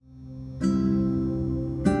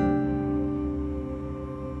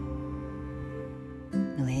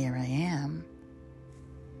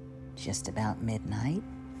just about midnight,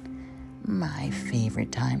 my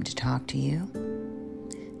favorite time to talk to you.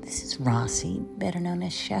 This is Rossi, better known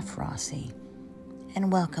as Chef Rossi,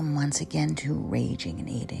 and welcome once again to Raging and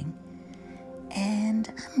Eating.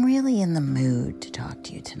 And I'm really in the mood to talk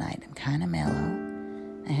to you tonight. I'm kind of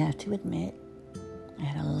mellow. I have to admit, I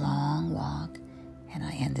had a long walk, and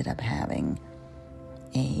I ended up having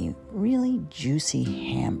a really juicy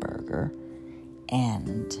hamburger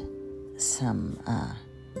and some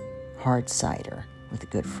hard cider with a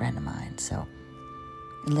good friend of mine. So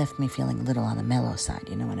it left me feeling a little on the mellow side,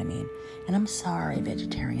 you know what I mean? And I'm sorry,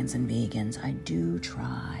 vegetarians and vegans. I do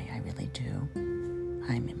try, I really do.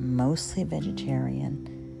 I'm mostly vegetarian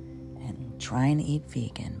and trying to eat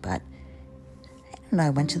vegan, but I don't know, I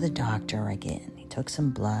went to the doctor again. He took some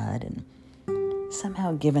blood, and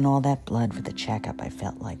somehow given all that blood for the checkup, I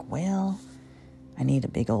felt like, well, I need a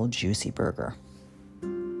big old juicy burger.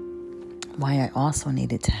 Why I also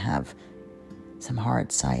needed to have some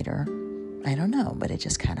hard cider, I don't know, but it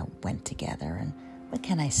just kind of went together. And what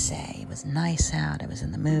can I say? It was nice out. I was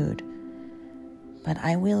in the mood. But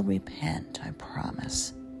I will repent, I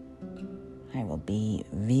promise. I will be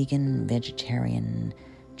vegan, vegetarian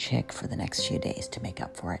chick for the next few days to make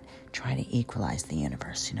up for it. Try to equalize the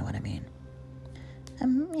universe, you know what I mean?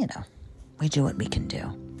 We do what we can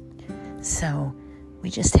do. So we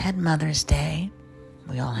just had Mother's Day.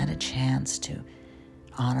 We all had a chance to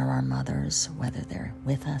honor our mothers, whether they're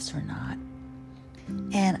with us or not.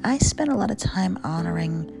 And I spent a lot of time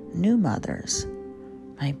honoring new mothers.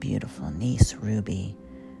 My beautiful niece, Ruby,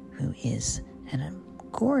 who is a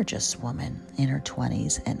gorgeous woman in her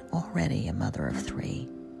 20s and already a mother of 3.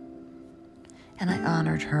 And I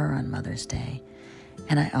honored her on Mother's Day.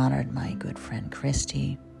 And I honored my good friend,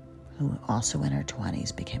 Christy, who also in her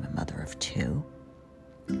 20s became a mother of 2.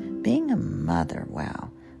 Being a mother, wow.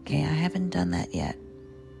 Okay, I haven't done that yet.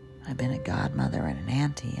 I've been a godmother and an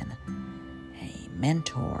auntie and a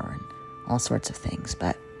mentor and all sorts of things.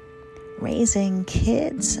 But raising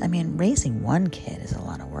kids, raising one kid is a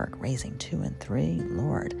lot of work. Raising 2 and 3,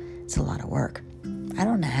 Lord, it's a lot of work. I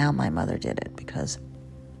don't know how my mother did it because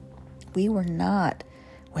we were not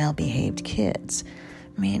well-behaved kids.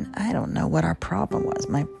 I don't know what our problem was.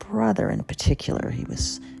 My brother in particular, he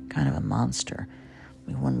was kind of a monster.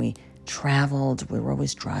 When we traveled, we were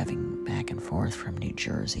always driving back and forth from New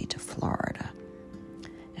Jersey to Florida.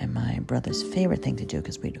 And my brother's favorite thing to do,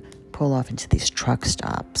 because we'd pull off into these truck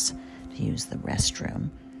stops to use the restroom.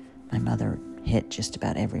 My mother hit just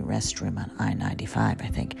about every restroom on I-95, I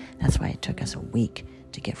think. That's why it took us a week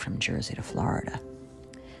to get from Jersey to Florida.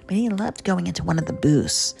 But he loved going into one of the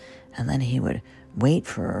booths, and then he would wait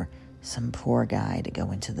for some poor guy to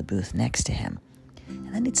go into the booth next to him.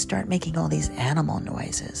 And then he'd start making all these animal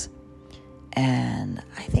noises. And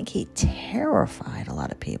I think he terrified a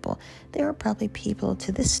lot of people. There are probably people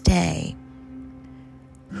to this day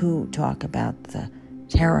who talk about the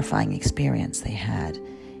terrifying experience they had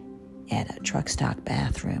at a truck stop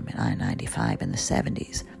bathroom in I-95 in the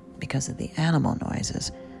 70s because of the animal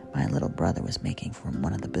noises my little brother was making from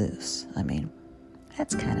one of the booths.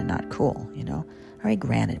 That's kind of not cool, you know? All right,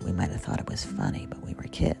 granted, we might have thought it was funny, but we were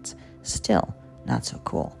kids. Still, not so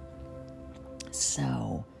cool.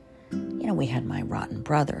 So, we had my rotten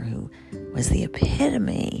brother, who was the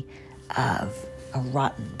epitome of a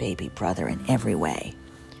rotten baby brother in every way.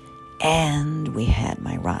 And we had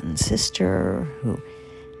my rotten sister, who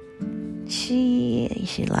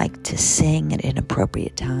she liked to sing at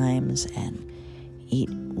inappropriate times and eat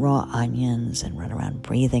raw onions and run around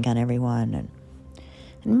breathing on everyone. And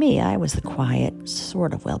me, I was the quiet,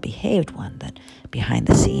 sort of well-behaved one that behind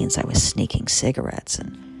the scenes I was sneaking cigarettes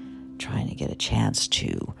and trying to get a chance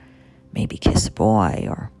to maybe kiss a boy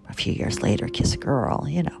or a few years later kiss a girl,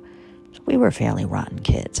 So we were fairly rotten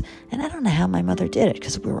kids. And I don't know how my mother did it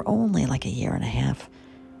because we were only like a year and a half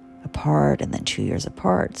apart and then 2 years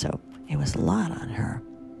apart, so it was a lot on her.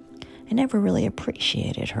 I never really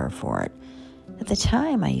appreciated her for it. At the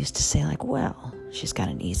time, I used to say, well, she's got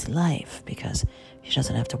an easy life because she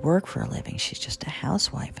doesn't have to work for a living. She's just a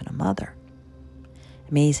housewife and a mother.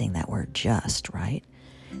 Amazing that word just, right?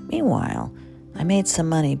 Meanwhile, I made some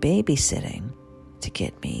money babysitting to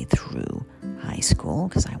get me through high school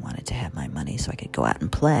because I wanted to have my money so I could go out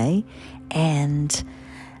and play. And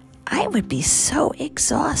I would be so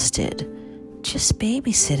exhausted just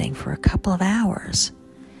babysitting for a couple of hours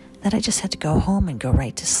that I just had to go home and go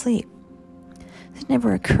right to sleep. It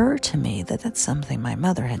never occurred to me that that's something my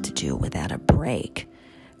mother had to do without a break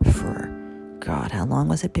for, God, how long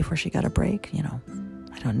was it before she got a break?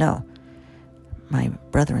 I don't know. my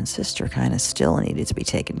brother and sister kind of still needed to be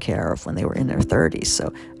taken care of when they were in their 30s.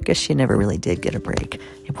 So I guess she never really did get a break.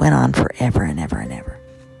 It went on forever and ever and ever.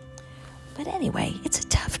 But anyway, it's a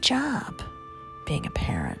tough job being a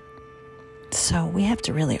parent. So we have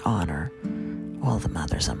to really honor all the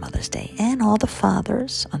mothers on Mother's Day and all the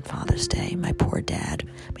fathers on Father's Day. My poor dad.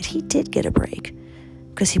 But he did get a break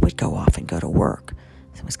because he would go off and go to work.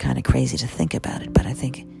 So it was kind of crazy to think about it, but I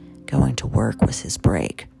think going to work was his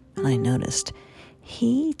break. And I noticed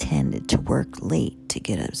he tended to work late to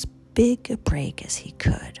get as big a break as he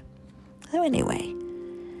could. So anyway,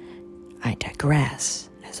 I digress,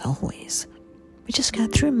 as always. We just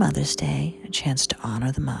got through Mother's Day, a chance to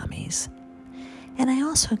honor the mommies. And I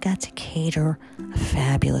also got to cater a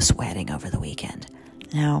fabulous wedding over the weekend.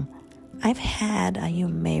 Now, I've had, you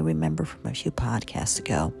may remember from a few podcasts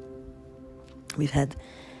ago, we've had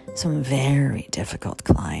some very difficult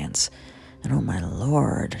clients. And oh my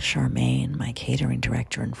Lord, Charmaine, my catering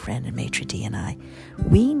director and friend and maitre d', and I,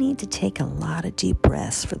 we need to take a lot of deep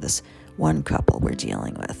breaths for this one couple we're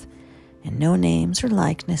dealing with. And no names or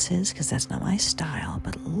likenesses, because that's not my style,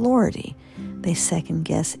 but Lordy, they second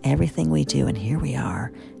guess everything we do, and here we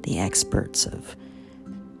are, the experts of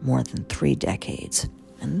more than 3 decades.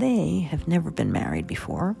 And they have never been married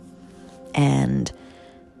before, and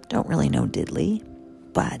don't really know diddly,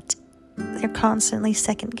 but they're constantly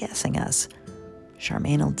second guessing us.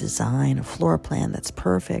 Charmaine will design a floor plan that's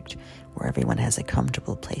perfect, where everyone has a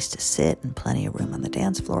comfortable place to sit and plenty of room on the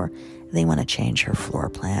dance floor. They want to change her floor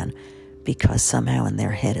plan because somehow in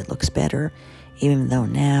their head it looks better, even though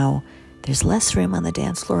now there's less room on the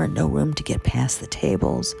dance floor and no room to get past the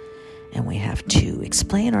tables, and we have to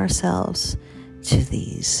explain ourselves to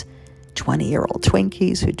these 20-year-old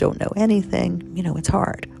Twinkies who don't know anything. It's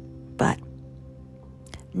hard. But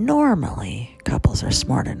normally, couples are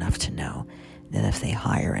smart enough to know that if they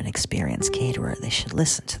hire an experienced caterer, they should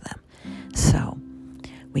listen to them. So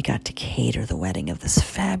we got to cater the wedding of this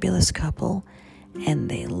fabulous couple, and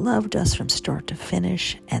they loved us from start to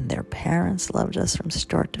finish, and their parents loved us from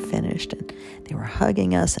start to finish, and they were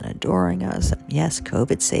hugging us and adoring us. And yes,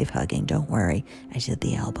 COVID-safe hugging, don't worry, I did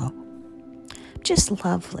the elbow. Just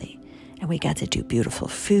lovely. And we got to do beautiful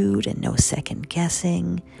food and no second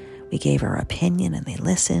guessing. We gave our opinion and they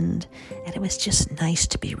listened, and it was just nice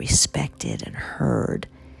to be respected and heard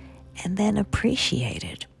and then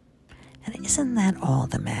appreciated. And isn't that all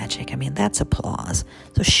the magic? That's applause.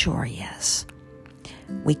 So sure, yes,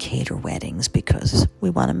 we cater weddings because we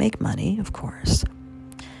want to make money, of course.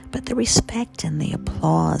 But the respect and the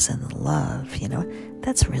applause and the love,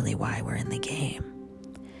 that's really why we're in the game.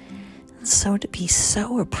 And so to be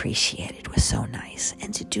so appreciated was so nice,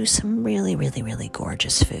 and to do some really, really, really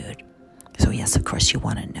gorgeous food. So yes, of course, you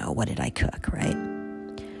want to know, what did I cook, right?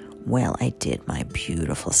 Well, I did my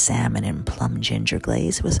beautiful salmon and plum ginger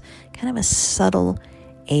glaze. It was kind of a subtle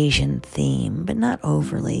Asian theme, but not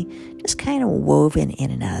overly, just kind of woven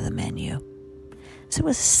in and out of the menu. So it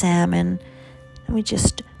was salmon, and we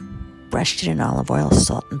just brushed it in olive oil,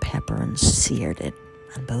 salt, and pepper, and seared it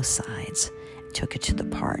on both sides. Took it to the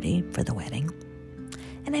party for the wedding.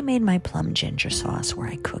 And I made my plum ginger sauce, where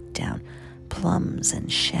I cooked down plums and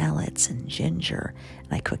shallots and ginger,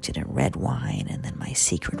 and I cooked it in red wine, and then my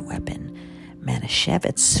secret weapon,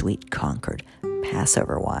 Manischewitz Sweet Concord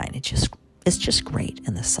Passover wine. It's just great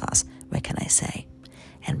in the sauce. What can I say?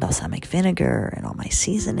 And balsamic vinegar and all my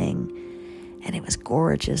seasoning, and it was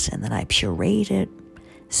gorgeous. And then I pureed it,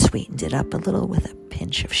 sweetened it up a little with a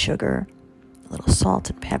pinch of sugar, a little salt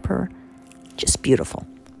and pepper. Just beautiful.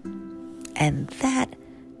 And that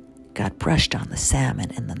got brushed on the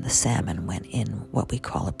salmon, and then the salmon went in what we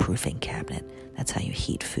call a proofing cabinet. That's how you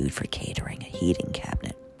heat food for catering, a heating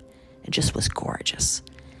cabinet. It just was gorgeous.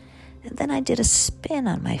 And then I did a spin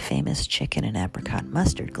on my famous chicken and apricot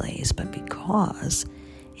mustard glaze, but because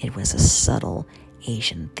it was a subtle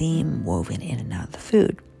Asian theme woven in and out of the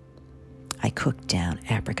food, I cooked down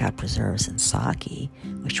apricot preserves and sake,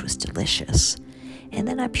 which was delicious. And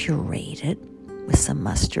then I pureed it with some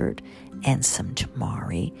mustard and some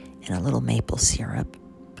tamari and a little maple syrup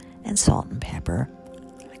and salt and pepper,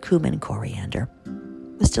 cumin, coriander.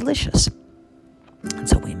 It was delicious. And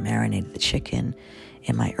so we marinated the chicken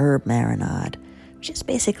in my herb marinade, which is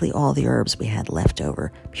basically all the herbs we had left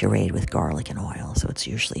over, pureed with garlic and oil. So it's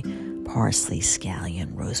usually parsley,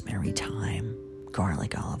 scallion, rosemary, thyme,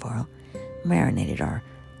 garlic, olive oil. Marinated our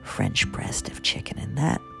French breast of chicken in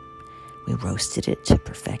that. We roasted it to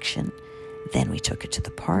perfection. Then we took it to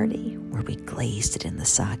the party, where we glazed it in the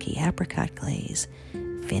sake apricot glaze,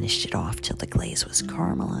 finished it off till the glaze was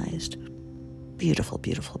caramelized. Beautiful,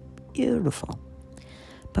 beautiful, beautiful.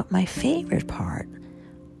 But my favorite part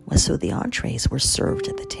was so the entrees were served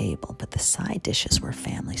at the table, but the side dishes were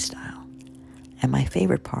family style. And my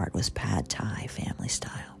favorite part was pad thai family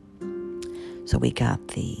style. So we got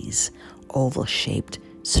these oval-shaped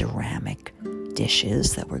ceramic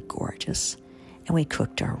dishes that were gorgeous. And we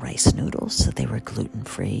cooked our rice noodles so they were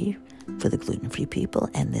gluten-free for the gluten-free people.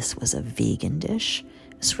 And this was a vegan dish.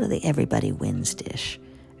 It's really everybody wins dish.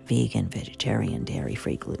 Vegan, vegetarian,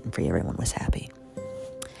 dairy-free, gluten-free. Everyone was happy.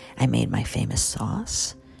 I made my famous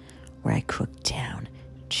sauce where I cooked down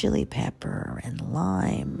chili pepper and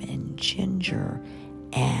lime and ginger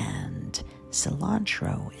and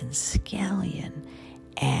cilantro and scallion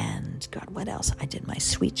and God, what else? I did my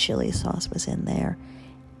sweet chili sauce was in there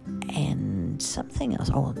and something else.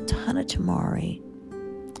 Oh, a ton of tamari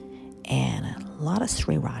and a lot of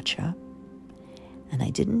sriracha. And I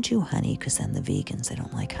didn't do honey because then the vegans, they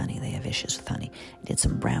don't like honey. They have issues with honey. I did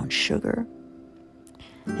some brown sugar.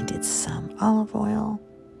 I did some olive oil.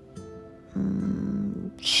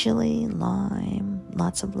 Chili, lime,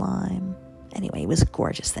 lots of lime. Anyway, it was a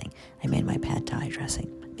gorgeous thing. I made my pad thai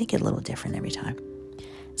dressing. Make it a little different every time.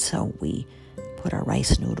 So we put our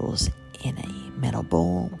rice noodles in a metal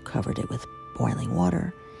bowl, covered it with boiling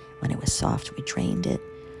water. When it was soft, we drained it.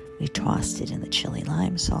 We tossed it in the chili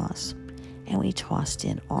lime sauce. And we tossed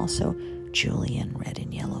in also julienne red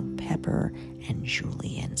and yellow pepper and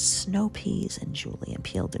julienne snow peas and julienne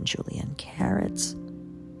peeled and julienne carrots.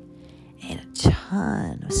 And a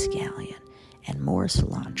ton of scallion and more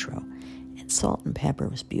cilantro. And salt and pepper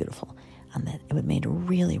was beautiful. And that it made a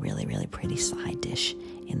really, really, really pretty side dish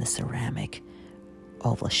in the ceramic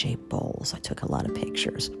oval-shaped bowls. I took a lot of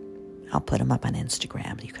pictures. I'll put them up on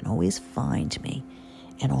Instagram. You can always find me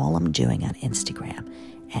and all I'm doing on Instagram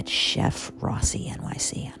at Chef Rossi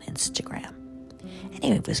NYC on Instagram.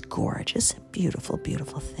 Anyway, it was gorgeous, beautiful,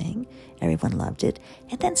 beautiful thing. Everyone loved it.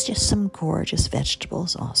 And then it's just some gorgeous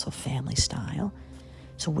vegetables, also family style.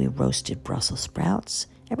 So we roasted Brussels sprouts,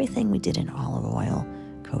 everything we did in olive oil,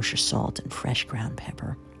 kosher salt, and fresh ground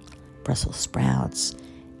pepper. Brussels sprouts,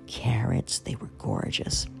 carrots, they were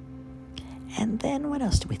gorgeous. And then what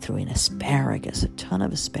else did we throw in? Asparagus, a ton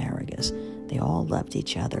of asparagus. They all loved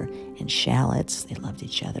each other. And shallots, they loved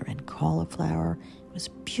each other. And cauliflower. It was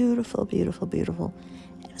beautiful, beautiful, beautiful.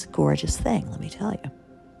 It was a gorgeous thing, let me tell you.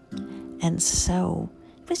 And so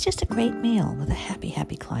it was just a great meal with a happy,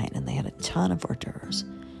 happy client. And they had a ton of hors d'oeuvres.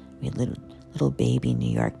 We had little baby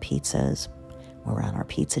New York pizzas. Where on our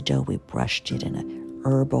pizza dough, we brushed it in a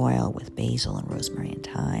herb oil with basil and rosemary and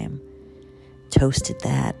thyme. Toasted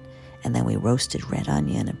that. And then we roasted red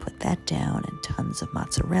onion and put that down and tons of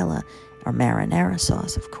mozzarella, or marinara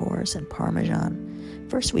sauce, of course, and Parmesan.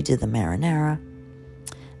 First we did the marinara,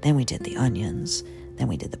 then we did the onions, then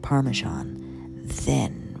we did the Parmesan,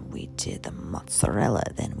 then we did the mozzarella,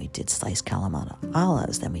 then we did sliced Kalamata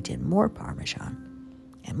olives, then we did more Parmesan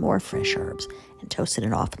and more fresh herbs and toasted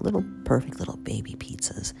it off perfect little baby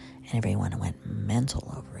pizzas, and everyone went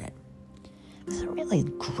mental over it. It was a really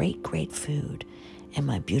great, great food. And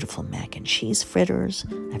my beautiful mac and cheese fritters,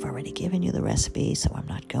 I've already given you the recipe, so I'm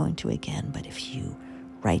not going to again. But if you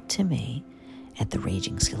write to me at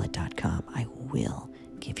theragingskillet.com, I will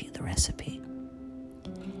give you the recipe.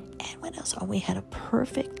 And what else? Oh, we had a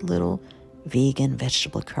perfect little vegan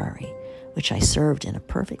vegetable curry, which I served in a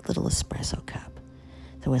perfect little espresso cup.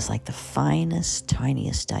 There was like the finest,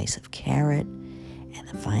 tiniest dice of carrot and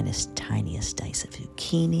the finest, tiniest dice of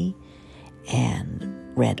zucchini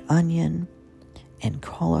and red onion and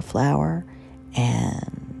cauliflower,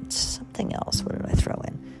 and something else. What did I throw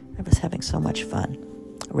in? I was having so much fun.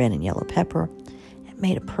 Red and yellow pepper. It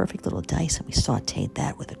made a perfect little dice, and we sauteed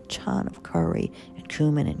that with a ton of curry and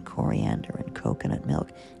cumin and coriander and coconut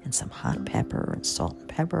milk and some hot pepper and salt and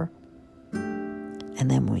pepper.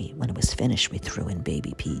 And then when it was finished, we threw in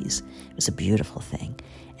baby peas. It was a beautiful thing.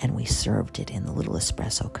 And we served it in the little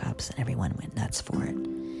espresso cups, and everyone went nuts for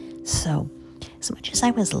it. So, as much as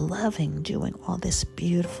I was loving doing all this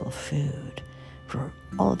beautiful food for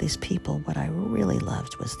all of these people, what I really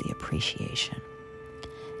loved was the appreciation.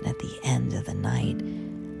 And at the end of the night,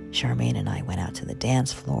 Charmaine and I went out to the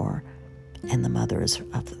dance floor, and the mother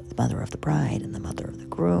of the bride and the mother of the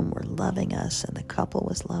groom were loving us, and the couple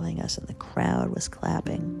was loving us, and the crowd was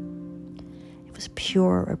clapping. It was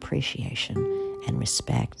pure appreciation and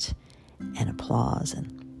respect and applause,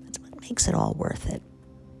 and that's what makes it all worth it.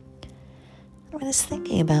 When I was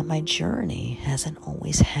thinking about my journey, hasn't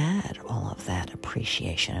always had all of that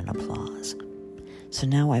appreciation and applause. So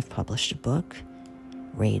now I've published a book,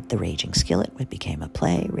 The Raging Skillet, which became a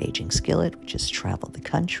play, Raging Skillet, which has traveled the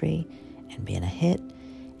country and been a hit.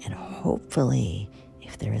 And hopefully,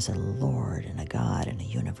 if there is a Lord and a God and a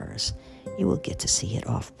universe, you will get to see it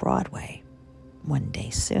off Broadway one day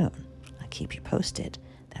soon. I'll keep you posted.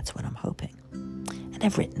 That's what I'm hoping. And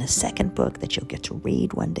I've written a second book that you'll get to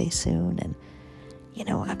read one day soon. And,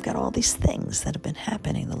 I've got all these things that have been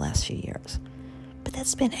happening the last few years. But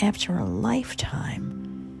that's been after a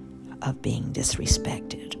lifetime of being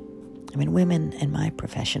disrespected. I mean, women in my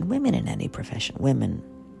profession, women in any profession,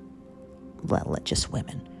 just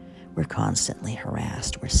women, we're constantly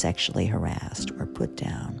harassed. We're sexually harassed. We're put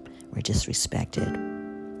down. We're disrespected.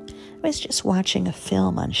 I was just watching a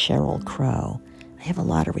film on Sheryl Crow. I have a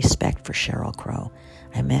lot of respect for Sheryl Crow.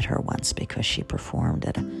 I met her once because she performed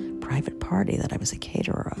at a private party that I was a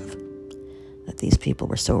caterer of. That these people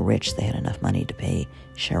were so rich they had enough money to pay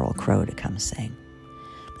Sheryl Crow to come sing.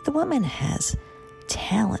 But the woman has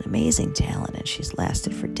talent, amazing talent, and she's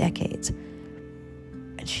lasted for decades.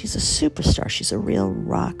 And she's a superstar. She's a real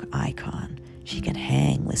rock icon. She can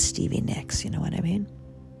hang with Stevie Nicks, you know what I mean?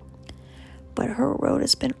 But her road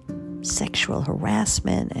has been sexual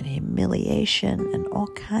harassment and humiliation and all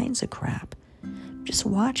kinds of crap. Just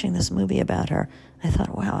watching this movie about her, I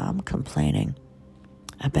thought, wow, I'm complaining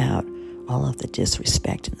about all of the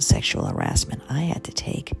disrespect and sexual harassment I had to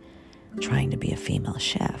take trying to be a female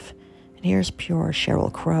chef. And here's pure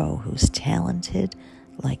Sheryl Crow, who's talented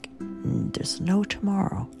like there's no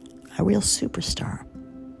tomorrow, a real superstar.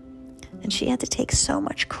 And she had to take so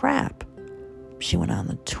much crap. She went on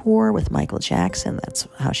the tour with Michael Jackson. That's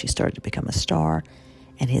how she started to become a star.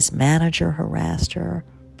 And his manager harassed her.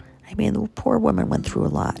 I mean, the poor woman went through a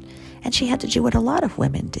lot. And she had to do what a lot of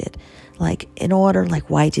women did. Why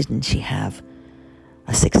didn't she have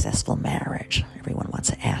a successful marriage? Everyone wants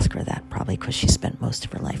to ask her that, probably because she spent most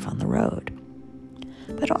of her life on the road.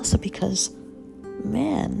 But also because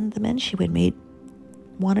the men she would meet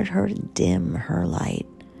wanted her to dim her light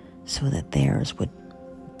so that theirs would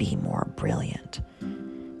be more brilliant.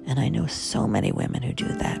 And I know so many women who do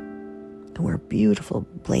that, who are beautiful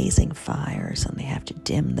blazing fires, and they have to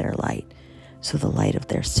dim their light so the light of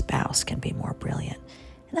their spouse can be more brilliant.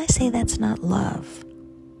 And I say that's not love.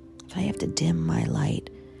 If I have to dim my light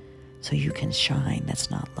so you can shine, that's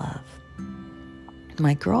not love.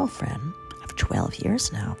 My girlfriend of 12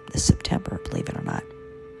 years now, this September, believe it or not,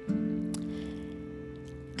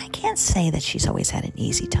 I can't say that she's always had an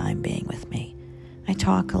easy time being with me. I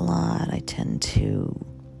talk a lot. I tend to,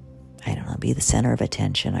 be the center of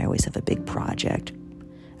attention. I always have a big project.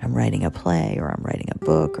 I'm writing a play, or I'm writing a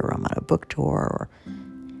book, or I'm on a book tour, or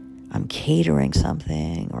I'm catering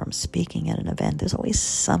something, or I'm speaking at an event. There's always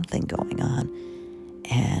something going on,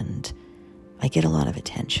 and I get a lot of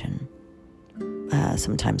attention.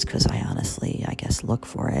 Sometimes because I honestly, look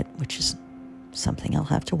for it, which is something I'll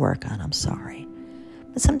have to work on. I'm sorry.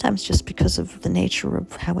 But sometimes just because of the nature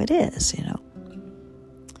of how it is,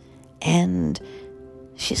 And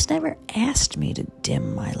she's never asked me to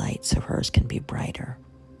dim my light so hers can be brighter.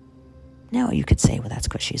 Now, you could say, well, that's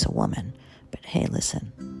because she's a woman. But hey,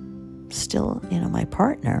 listen, still, my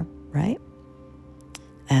partner, right?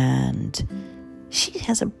 And she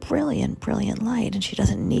has a brilliant, brilliant light, and she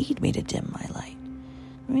doesn't need me to dim my light.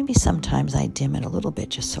 Maybe sometimes I dim it a little bit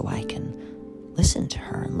just so I can listen to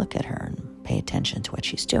her and look at her and pay attention to what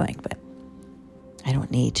she's doing. But I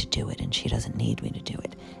don't need to do it, and she doesn't need me to do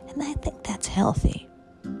it. And I think that's healthy.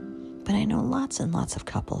 But I know lots and lots of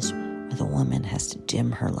couples where the woman has to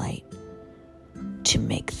dim her light to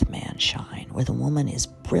make the man shine, where the woman is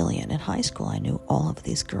brilliant. In high school, I knew all of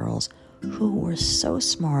these girls who were so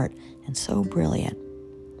smart and so brilliant,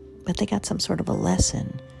 but they got some sort of a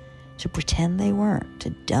lesson to pretend they weren't, to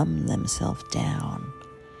dumb themselves down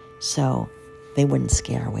so they wouldn't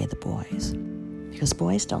scare away the boys. Because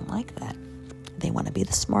boys don't like that. They want to be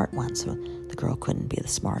the smart one, so the girl couldn't be the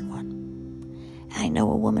smart one. And I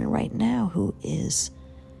know a woman right now who is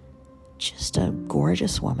just a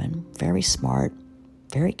gorgeous woman, very smart,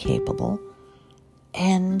 very capable,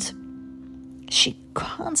 and she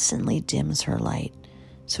constantly dims her light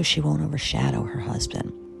so she won't overshadow her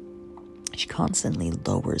husband. She constantly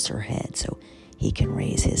lowers her head so he can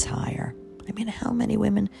raise his higher. I mean, how many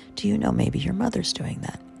women do you know? Maybe your mother's doing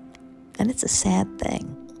that. And it's a sad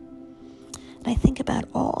thing. And I think about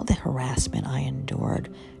all the harassment I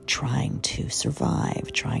endured trying to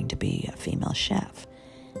survive, trying to be a female chef.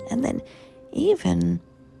 And then even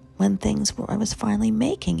when I was finally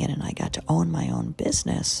making it and I got to own my own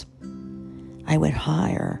business, I would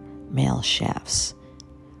hire male chefs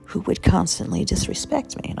who would constantly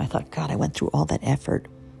disrespect me. And I thought, God, I went through all that effort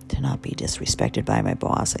to not be disrespected by my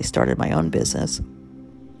boss. I started my own business.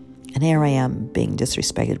 And here I am being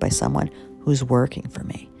disrespected by someone who's working for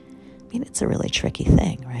me. I mean, it's a really tricky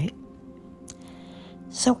thing, right?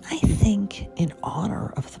 So I think in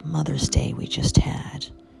honor of the Mother's Day we just had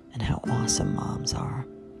and how awesome moms are,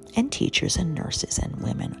 and teachers and nurses and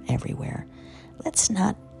women everywhere, let's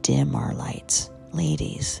not dim our lights.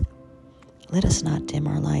 Ladies, let us not dim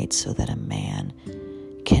our lights so that a man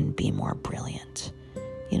can be more brilliant.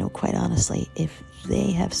 Quite honestly, if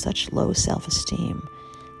they have such low self-esteem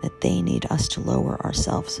that they need us to lower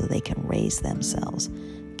ourselves so they can raise themselves,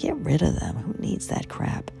 get rid of them. Who needs that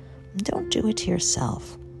crap? Don't do it to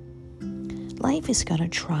yourself. Life is going to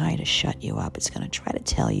try to shut you up. It's going to try to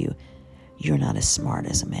tell you you're not as smart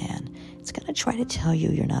as a man. It's going to try to tell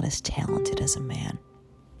you you're not as talented as a man.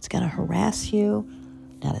 It's going to harass you,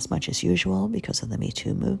 not as much as usual because of the Me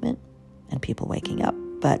Too movement and people waking up,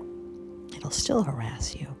 but it'll still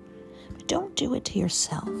harass you. But don't do it to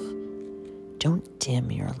yourself. Don't dim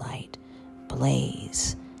your light.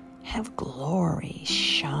 Blaze. Have glory.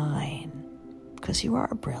 Shine. Because you are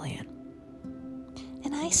brilliant.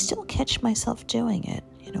 And I still catch myself doing it.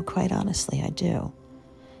 Quite honestly, I do.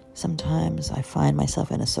 Sometimes I find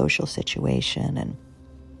myself in a social situation and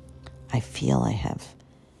I feel I have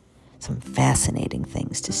some fascinating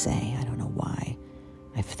things to say. I don't know why.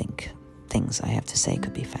 I think things I have to say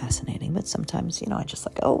could be fascinating, but sometimes, I just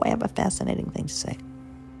I have a fascinating thing to say.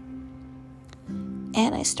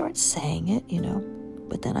 And I start saying it,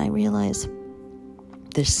 but then I realize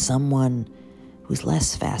there's someone who's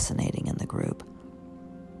less fascinating in the group.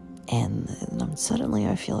 And suddenly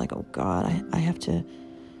I feel like, oh God, I have to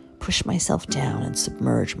push myself down and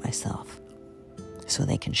submerge myself so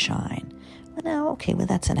they can shine. Well,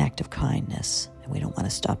 that's an act of kindness, and we don't want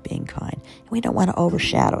to stop being kind, and we don't want to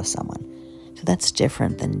overshadow someone. So that's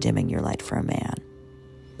different than dimming your light for a man.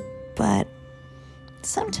 But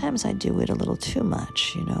sometimes I do it a little too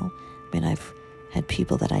much, I've had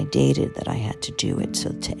people that I dated that I had to do it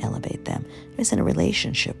to elevate them. I was in a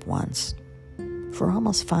relationship once for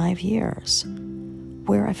almost 5 years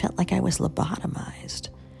where I felt like I was lobotomized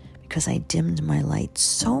because I dimmed my light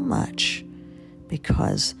so much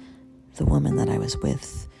because the woman that I was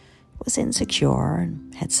with was insecure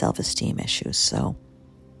and had self-esteem issues. So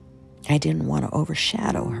I didn't want to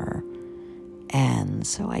overshadow her. And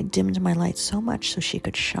so I dimmed my light so much so she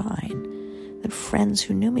could shine that friends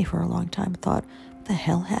who knew me for a long time thought, what the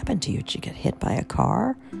hell happened to you? Did you get hit by a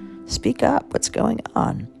car? Speak up. What's going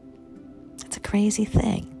on? It's a crazy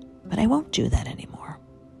thing, but I won't do that anymore.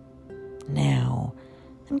 Now,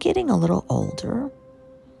 I'm getting a little older,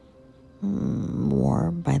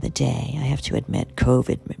 more by the day. I have to admit,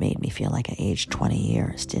 COVID made me feel like I aged 20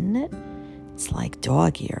 years, didn't it? It's like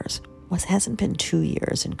dog years. It hasn't been 2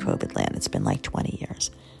 years in COVID land. It's been like 20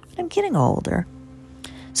 years. But I'm getting older.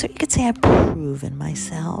 So you could say I've proven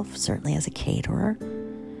myself, certainly as a caterer.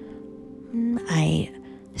 I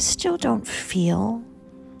still don't feel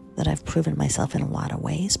that I've proven myself in a lot of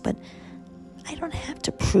ways, but I don't have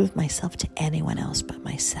to prove myself to anyone else but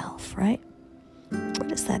myself, right?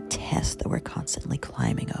 What is that test that we're constantly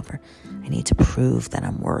climbing over? I need to prove that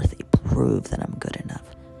I'm worthy, prove that I'm good enough.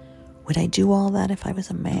 Would I do all that if I was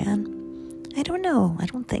a man? I don't know. I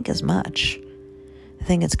don't think as much. I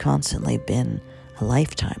think it's constantly been a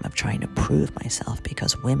lifetime of trying to prove myself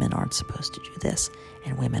because women aren't supposed to do this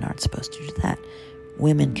and women aren't supposed to do that.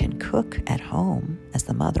 Women can cook at home as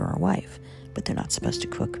the mother or wife, but they're not supposed to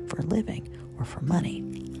cook for a living or for money.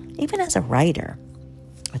 Even as a writer,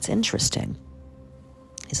 what's interesting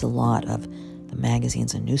is a lot of the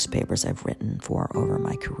magazines and newspapers I've written for over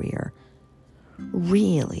my career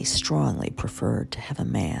really strongly preferred to have a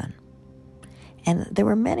man. And there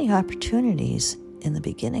were many opportunities in the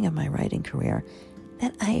beginning of my writing career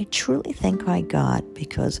that I truly think I got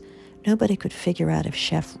because nobody could figure out if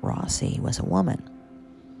Chef Rossi was a woman.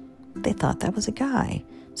 They thought that was a guy.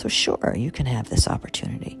 So sure, you can have this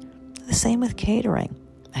opportunity. The same with catering.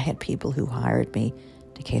 I had people who hired me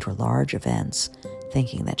to cater large events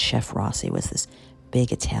thinking that Chef Rossi was this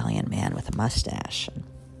big Italian man with a mustache. And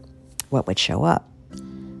what would show up?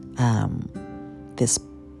 This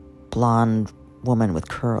blonde woman with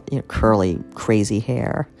curly, crazy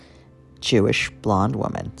hair. Jewish blonde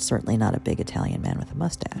woman. Certainly not a big Italian man with a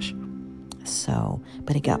mustache. So,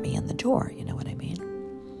 but it got me in the door, you know what I mean?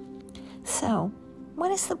 So,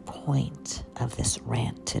 what is the point of this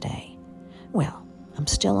rant today? Well, I'm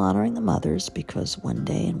still honoring the mothers because one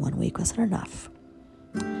day and 1 week wasn't enough.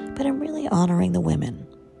 But I'm really honoring the women.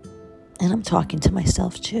 And I'm talking to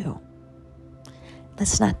myself too.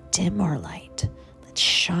 Let's not dim our light. Let's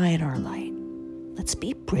shine our light. Let's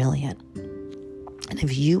be brilliant. And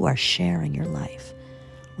if you are sharing your life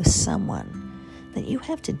with someone, that you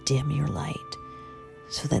have to dim your light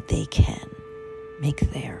so that they can make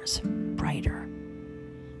theirs brighter.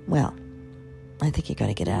 Well, I think you got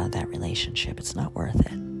to get out of that relationship. It's not worth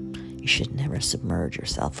it. You should never submerge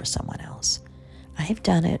yourself for someone else. I've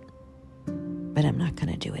done it, but I'm not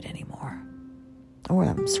going to do it anymore. Or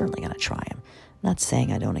I'm certainly going to try. I'm not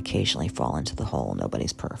saying I don't occasionally fall into the hole.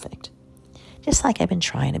 Nobody's perfect. Just like I've been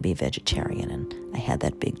trying to be vegetarian, and I had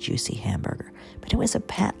that big juicy hamburger. But it was a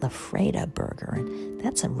Pat LaFreda burger, and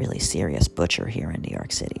that's a really serious butcher here in New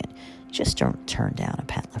York City. And you just don't turn down a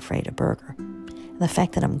Pat LaFreda burger. And the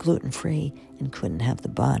fact that I'm gluten-free and couldn't have the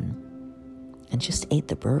bun, and just ate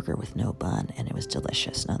the burger with no bun, and it was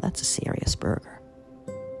delicious. Now, that's a serious burger.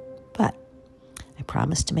 But I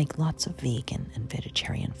promised to make lots of vegan and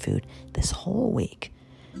vegetarian food this whole week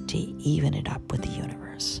to even it up with the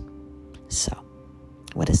universe. So,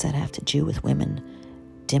 what does that have to do with women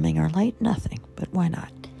dimming our light? Nothing, but why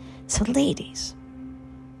not? So, ladies,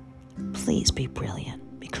 please be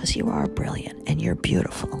brilliant, because you are brilliant and you're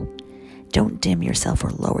beautiful. Don't dim yourself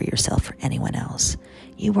or lower yourself for anyone else.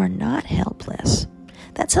 You are not helpless.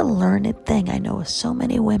 That's a learned thing. I know of so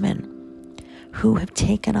many women who have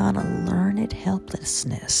taken on a learned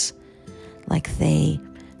helplessness, like they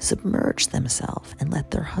submerge themselves and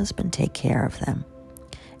let their husband take care of them,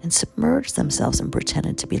 and submerge themselves and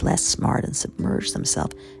pretended to be less smart, and submerge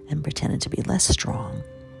themselves and pretended to be less strong.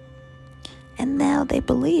 And now they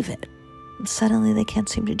believe it. And suddenly they can't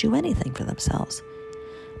seem to do anything for themselves.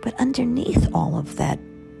 But underneath all of that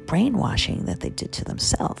brainwashing that they did to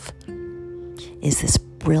themselves is this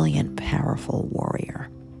brilliant, powerful warrior.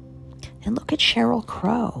 And look at Sheryl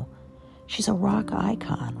Crow. She's a rock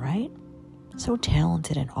icon, right? So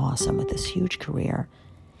talented and awesome with this huge career.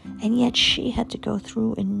 And yet she had to go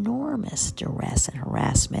through enormous duress and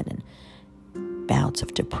harassment and bouts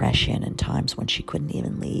of depression and times when she couldn't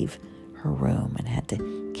even leave her room and had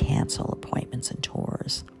to cancel appointments and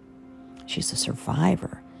tours. She's a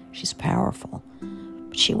survivor. She's powerful.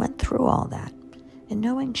 But she went through all that. And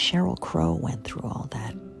knowing Sheryl Crow went through all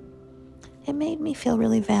that, it made me feel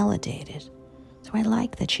really validated. So I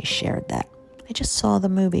like that she shared that. I just saw the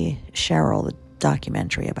movie Sheryl, the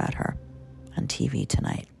documentary about her, on TV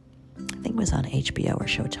tonight. I think it was on HBO or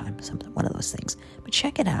Showtime, one of those things. But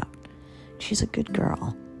check it out. She's a good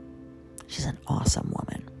girl. She's an awesome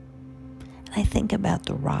woman. And I think about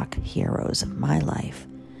the rock heroes of my life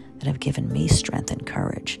that have given me strength and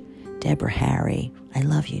courage. Deborah Harry. I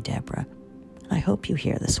love you, Deborah. And I hope you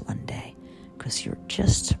hear this one day, because you're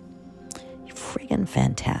friggin'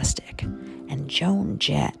 fantastic. And Joan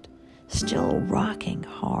Jett, still rocking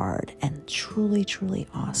hard and truly, truly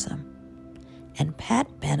awesome. And Pat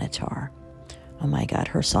Benatar, oh my God,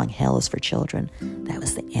 her song Hell is for Children, that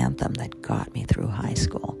was the anthem that got me through high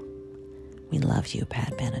school. We love you,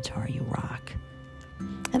 Pat Benatar, you rock.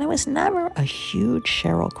 And I was never a huge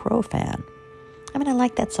Sheryl Crow fan. I mean, I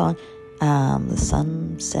like that song, The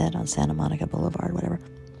Sunset on Santa Monica Boulevard, whatever.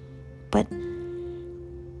 But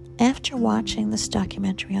after watching this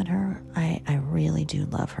documentary on her, I really do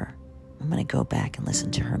love her. I'm going to go back and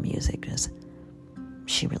listen to her music because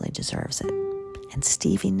she really deserves it. And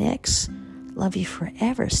Stevie Nicks, love you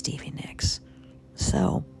forever, Stevie Nicks.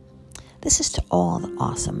 So this is to all the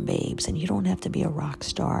awesome babes, and you don't have to be a rock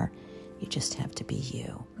star. You just have to be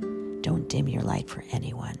you. Don't dim your light for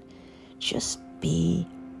anyone. Just be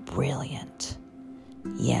brilliant.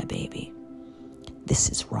 Yeah, baby. This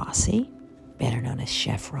is Rossi, better known as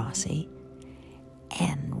Chef Rossi.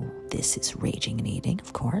 And this is Raging and Eating,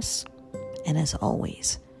 of course. And as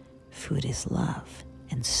always, food is love,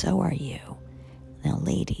 and so are you. Now,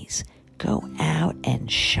 ladies, go out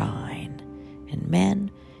and shine. And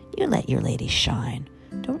men, you let your ladies shine.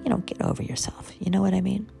 Don't get over yourself. You know what I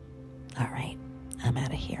mean? All right, I'm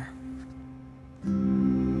out of here.